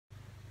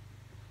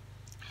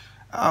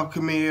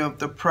Alchemy of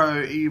the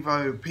Pro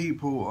Evo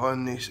people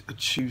on this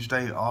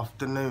Tuesday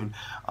afternoon.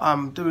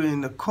 I'm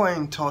doing the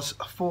coin toss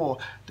for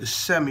the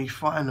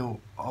semi-final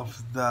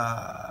of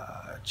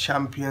the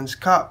Champions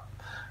Cup,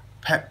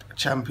 Pep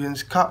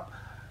Champions Cup,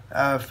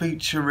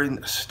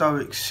 featuring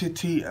Stoic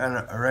City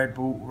and Red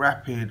Bull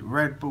Rapid.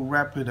 Red Bull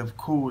Rapid have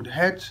called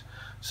heads,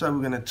 so we're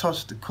going to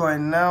toss the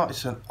coin now.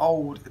 It's an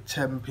old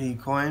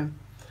 10p coin.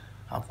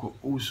 I've got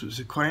all sorts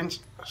of coins.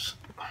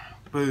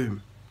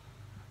 Boom.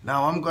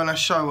 Now I'm going to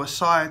show a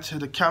side to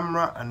the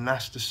camera, and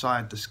that's the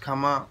side that's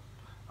come up.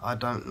 I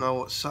don't know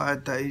what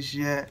side that is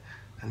yet,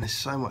 and there's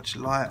so much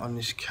light on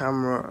this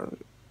camera.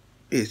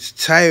 It's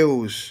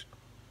tails.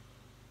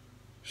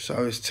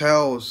 So it's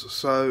tails.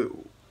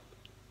 So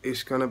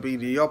it's going to be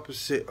the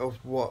opposite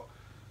of what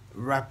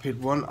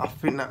Rapid want. I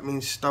think that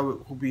means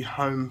Stoic will be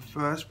home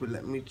first, but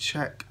let me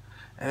check.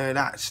 And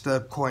that's the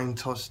coin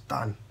toss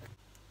done.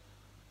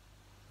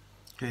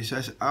 Okay, so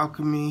it's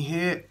Alchemy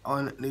here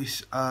on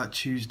this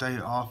Tuesday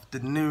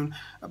afternoon,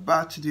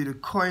 about to do the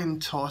coin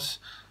toss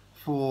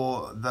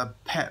for the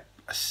Pep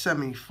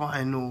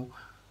semi-final,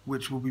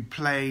 which will be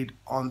played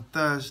on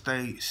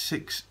Thursday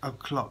 6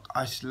 o'clock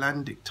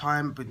Icelandic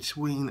time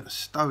between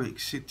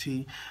Stoic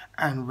City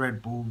and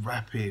Red Bull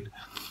Rapid.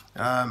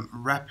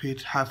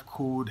 Rapid have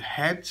called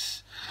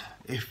heads.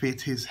 If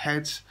it is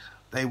heads,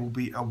 they will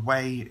be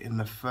away in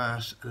the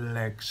first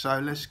leg. So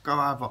let's go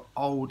have an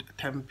old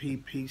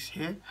 10p piece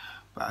here.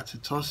 About to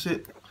toss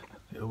it.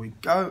 Here we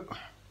go.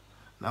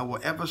 Now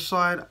whatever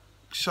side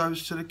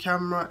shows to the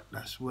camera,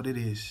 that's what it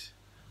is.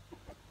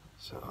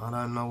 So I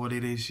don't know what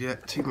it is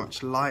yet. Too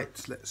much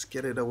light. Let's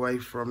get it away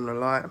from the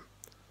light.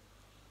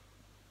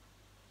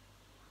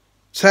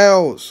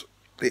 Tails.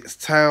 It's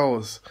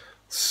tails.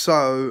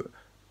 So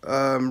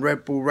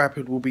Red Bull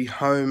Rapid will be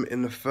home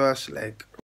in the first leg.